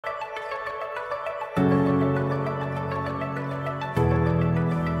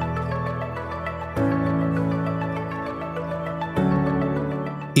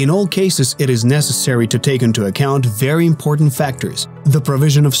In all cases, it is necessary to take into account very important factors: the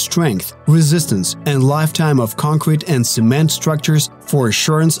provision of strength, resistance, and lifetime of concrete and cement structures for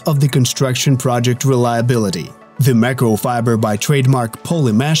assurance of the construction project reliability. The macrofiber by trademark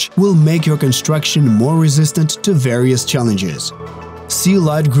PolyMesh will make your construction more resistant to various challenges.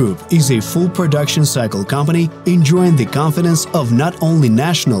 Sea-Light Group is a full production cycle company enjoying the confidence of not only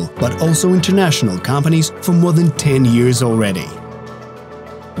national but also international companies for more than 10 years already.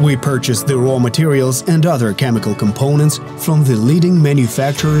 We purchase the raw materials and other chemical components from the leading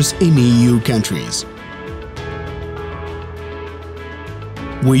manufacturers in EU countries.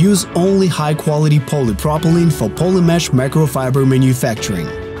 We use only high-quality polypropylene for PolyMesh macrofiber manufacturing.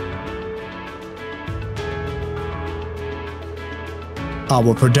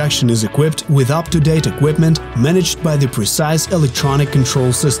 Our production is equipped with up-to-date equipment managed by the precise electronic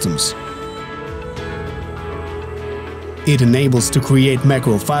control systems. It enables to create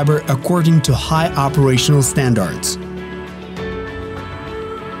macrofiber according to high operational standards.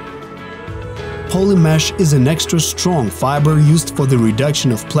 PolyMesh is an extra strong fiber used for the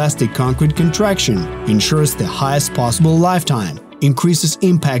reduction of plastic concrete contraction, ensures the highest possible lifetime, increases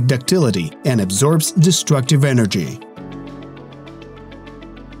impact ductility, and absorbs destructive energy.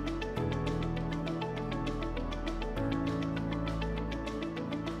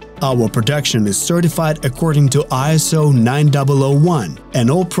 Our production is certified according to ISO 9001, and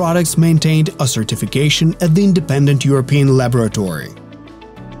all products maintained a certification at the independent European laboratory.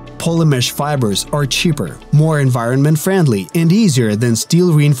 PolyMesh fibers are cheaper, more environment-friendly, and easier than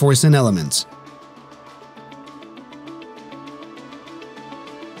steel reinforcing elements.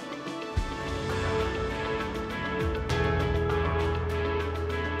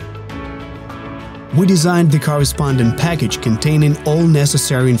 We designed the corresponding package containing all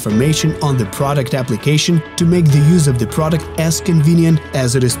necessary information on the product application to make the use of the product as convenient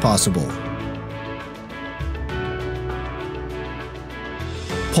as it is possible.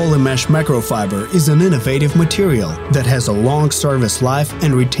 PolyMesh macrofiber is an innovative material that has a long service life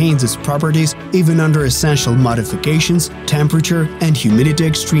and retains its properties even under essential modifications, temperature, and humidity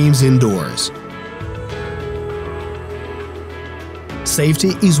extremes indoors. Safety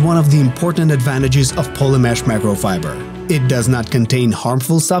is one of the important advantages of PolyMesh macrofiber. It does not contain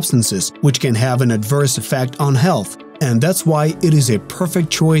harmful substances which can have an adverse effect on health, and that's why it is a perfect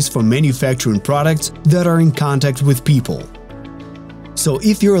choice for manufacturing products that are in contact with people. So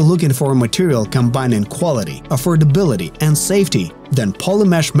if you're looking for a material combining quality, affordability, and safety, then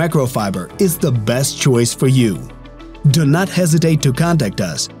PolyMesh macrofiber is the best choice for you. Do not hesitate to contact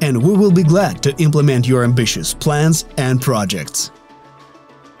us, and we will be glad to implement your ambitious plans and projects.